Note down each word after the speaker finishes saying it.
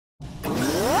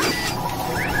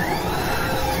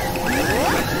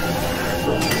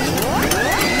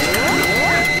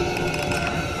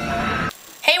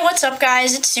What's up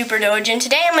guys, it's Super Doge, and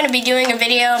today I'm going to be doing a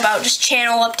video about just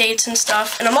channel updates and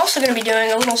stuff, and I'm also going to be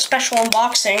doing a little special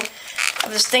unboxing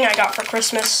of this thing I got for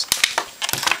Christmas.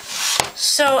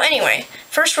 So anyway,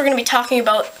 first we're going to be talking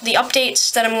about the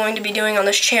updates that I'm going to be doing on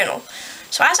this channel.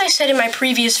 So as I said in my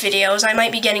previous videos, I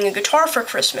might be getting a guitar for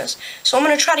Christmas, so I'm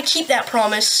going to try to keep that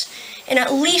promise and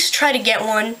at least try to get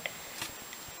one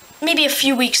maybe a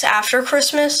few weeks after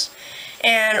Christmas.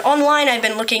 And online I've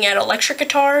been looking at electric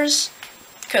guitars,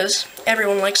 because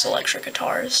everyone likes electric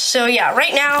guitars. So yeah,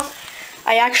 right now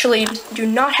I actually do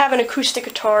not have an acoustic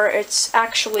guitar. It's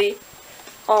actually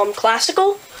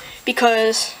classical,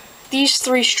 because these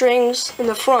three strings in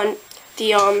the front,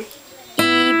 the E,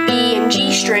 B, and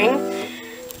G string,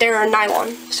 they're nylon.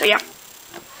 So yeah.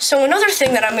 So another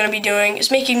thing that I'm going to be doing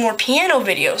is making more piano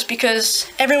videos, because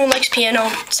everyone likes piano,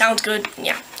 it sounds good,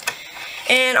 yeah.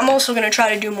 And I'm also going to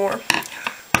try to do more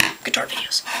guitar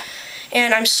videos.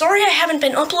 And I'm sorry I haven't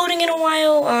been uploading in a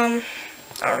while. I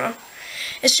don't know.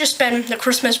 It's just been the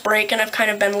Christmas break and I've kind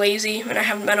of been lazy and I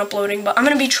haven't been uploading, but I'm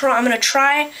going to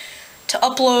try to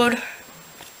upload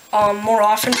more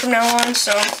often from now on.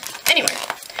 So anyway,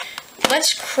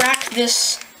 let's crack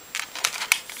this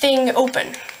thing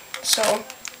open. So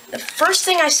the first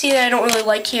thing I see that I don't really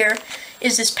like here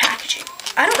is this packaging.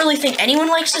 I don't really think anyone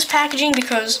likes this packaging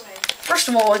because, first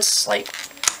of all, it's like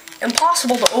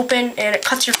impossible to open and it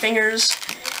cuts your fingers.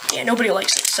 Yeah, nobody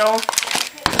likes it. So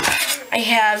I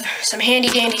have some handy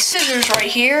dandy scissors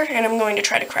right here, and I'm going to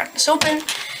try to crack this open.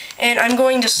 And I'm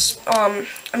going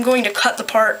to cut the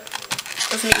part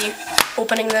of me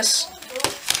opening this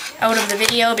out of the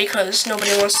video because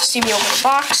nobody wants to see me open a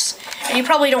box, and you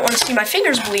probably don't want to see my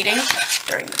fingers bleeding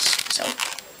during this. So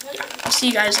yeah, I'll see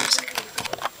you guys in a second.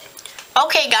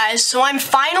 Okay guys, so I'm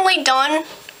finally done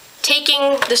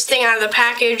taking this thing out of the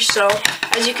package. So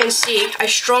as you can see, I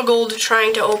struggled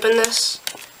trying to open this.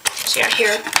 So yeah,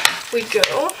 here we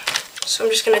go. So I'm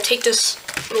just gonna take this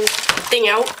little thing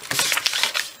out.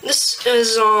 This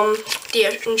is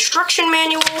the instruction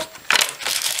manual.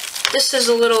 This is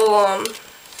a little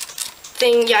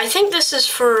thing. Yeah, I think this is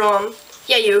for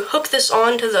yeah, you hook this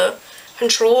onto the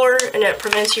controller and it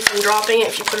prevents you from dropping it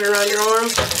if you put it around your arm.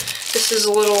 This is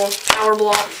a little power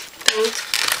block thing.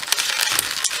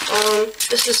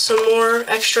 This is some more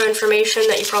extra information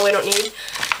that you probably don't need.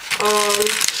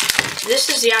 This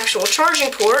is the actual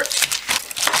charging port,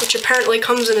 which apparently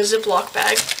comes in a Ziploc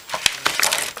bag.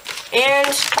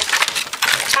 And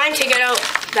time to get out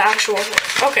the actual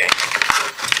thing. Okay.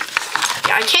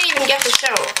 Yeah, I can't even get this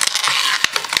out.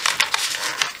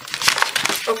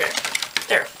 Okay,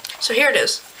 there. So here it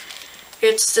is.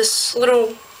 It's this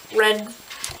little red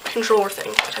controller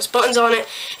thing. It has buttons on it,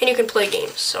 and you can play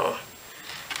games. So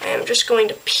I am just going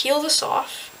to peel this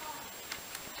off.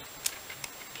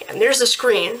 Yeah, and there's the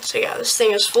screen. So yeah, this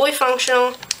thing is fully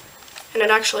functional, and it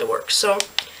actually works. So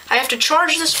I have to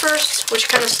charge this first, which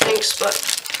kind of stinks, but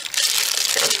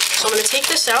okay. So I'm going to take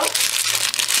this out,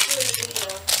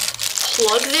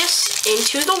 plug this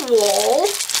into the wall,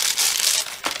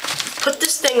 put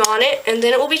this thing on it, and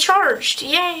then it will be charged.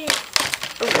 Yay!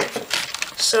 Okay.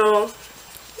 So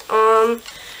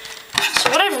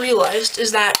what I've realized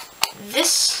is that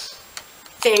this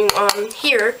thing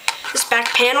here, this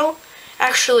back panel,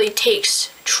 actually takes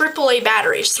AAA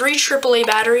batteries, 3 AAA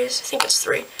batteries. I think it's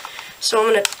 3. So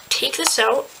I'm going to take this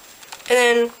out, and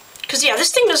then, because yeah,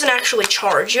 this thing doesn't actually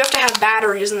charge. You have to have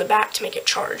batteries in the back to make it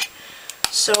charge.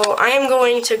 So I am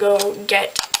going to go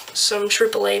get some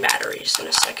AAA batteries in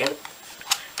a second,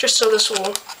 just so this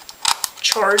will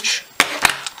charge.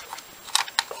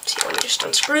 Let's see, let me just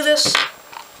unscrew this.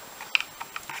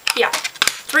 Yeah,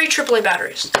 3 AAA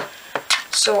batteries.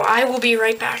 So I will be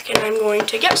right back, and I'm going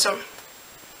to get some.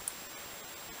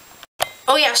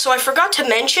 Oh yeah, so I forgot to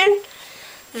mention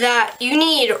that you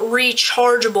need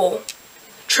rechargeable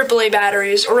AAA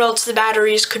batteries, or else the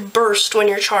batteries could burst when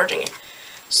you're charging it.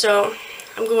 So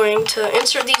I'm going to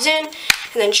insert these in,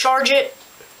 and then charge it,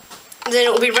 and then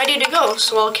it will be ready to go.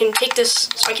 So I can take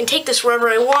this wherever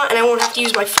I want, and I won't have to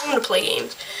use my phone to play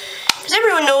games. Because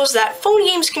everyone knows that phone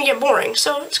games can get boring,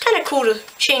 so it's kind of cool to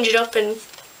change it up and,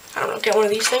 I don't know, get one of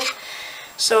these things.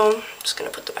 So I'm just going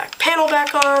to put the back panel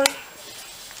back on.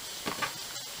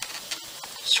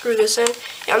 Screw this in.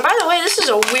 Yeah, and by the way, this is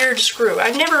a weird screw.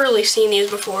 I've never really seen these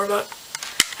before, but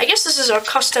I guess this is a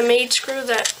custom-made screw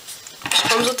that just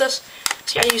comes with this.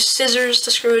 So you gotta use scissors to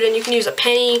screw it in. You can use a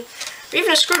penny, or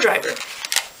even a screwdriver.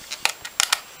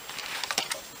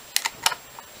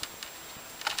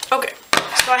 Okay,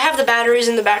 so I have the batteries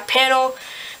in the back panel,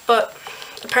 but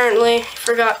apparently I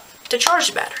forgot to charge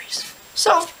the batteries.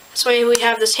 So that's why we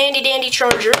have this handy dandy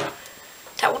charger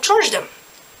that will charge them.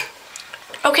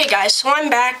 Okay guys, so I'm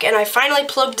back and I finally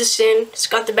plugged this in. It's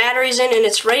got the batteries in and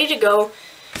it's ready to go.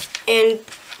 And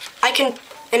I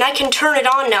can turn it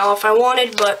on now if I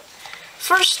wanted, but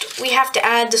first we have to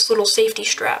add this little safety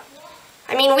strap.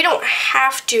 I mean, we don't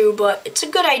have to, but it's a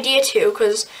good idea to,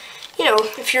 because, you know,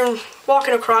 if you're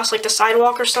walking across like the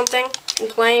sidewalk or something and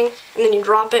playing and then you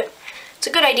drop it, it's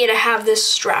a good idea to have this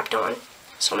strapped on.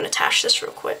 So I'm going to attach this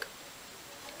real quick.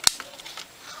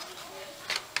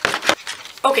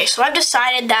 Okay, so I've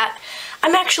decided that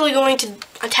I'm actually going to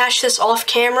attach this off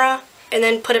camera and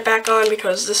then put it back on,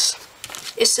 because this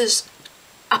is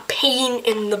a pain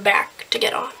in the back to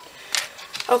get on.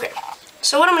 Okay,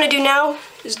 so what I'm going to do now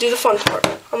is do the fun part.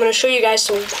 I'm going to show you guys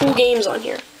some cool games on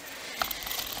here.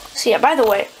 So yeah, by the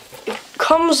way, it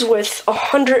comes with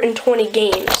 120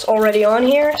 games already on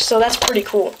here, so that's pretty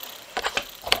cool.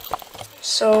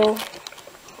 So,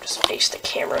 just face the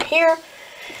camera here.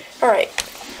 Alright,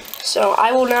 so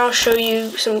I will now show you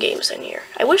some games in here.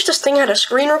 I wish this thing had a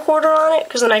screen recorder on it,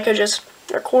 because then I could just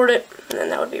record it, and then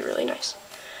that would be really nice.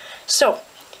 So,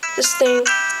 this thing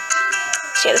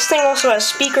also has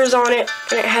speakers on it,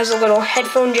 and it has a little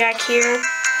headphone jack here.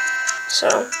 So,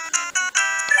 you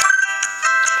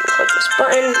can click this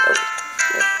button. Oh,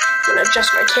 I'm going to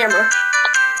adjust my camera.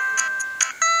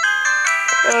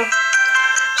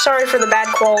 Sorry for the bad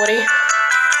quality.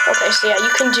 Okay, so yeah, you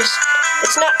can just,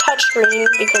 it's not touchscreen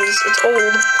because it's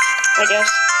old, I guess.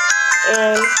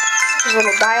 And there's a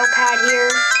little dial pad here.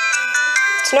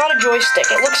 It's not a joystick,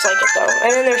 it looks like it though.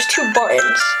 And then there's two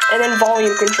buttons, and then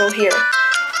volume control here.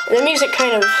 And the music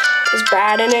kind of is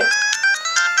bad in it.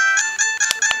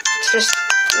 It's just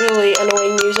really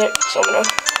annoying music, so I'm gonna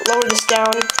lower this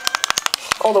down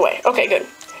all the way. Okay, good.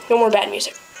 No more bad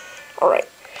music. Alright,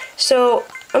 so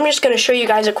I'm just gonna show you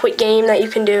guys a quick game that you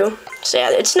can do. So yeah,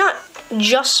 it's not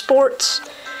just sports.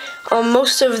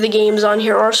 Most of the games on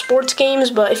here are sports games,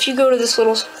 but if you go to this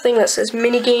little thing that says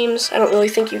mini games, I don't really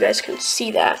think you guys can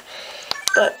see that.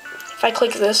 But if I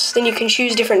click this, then you can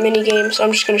choose different mini games. So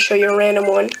I'm just going to show you a random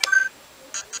one.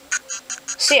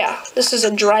 So yeah, this is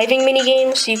a driving mini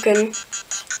game, so you can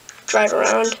drive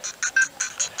around.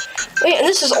 Oh yeah, and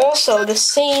this is also the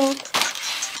same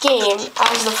game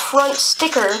as the front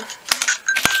sticker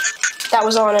that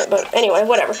was on it, but anyway,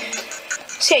 whatever.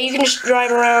 So yeah, you can just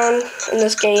drive around in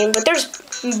this game, but there's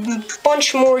a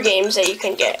bunch more games that you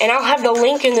can get, and I'll have the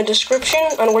link in the description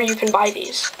on where you can buy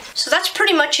these. So that's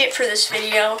pretty much it for this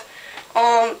video.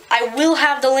 I will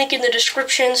have the link in the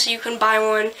description so you can buy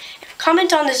one.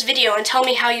 Comment on this video and tell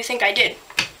me how you think I did.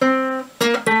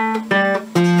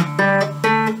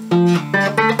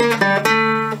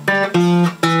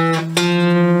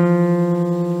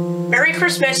 Merry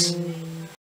Christmas!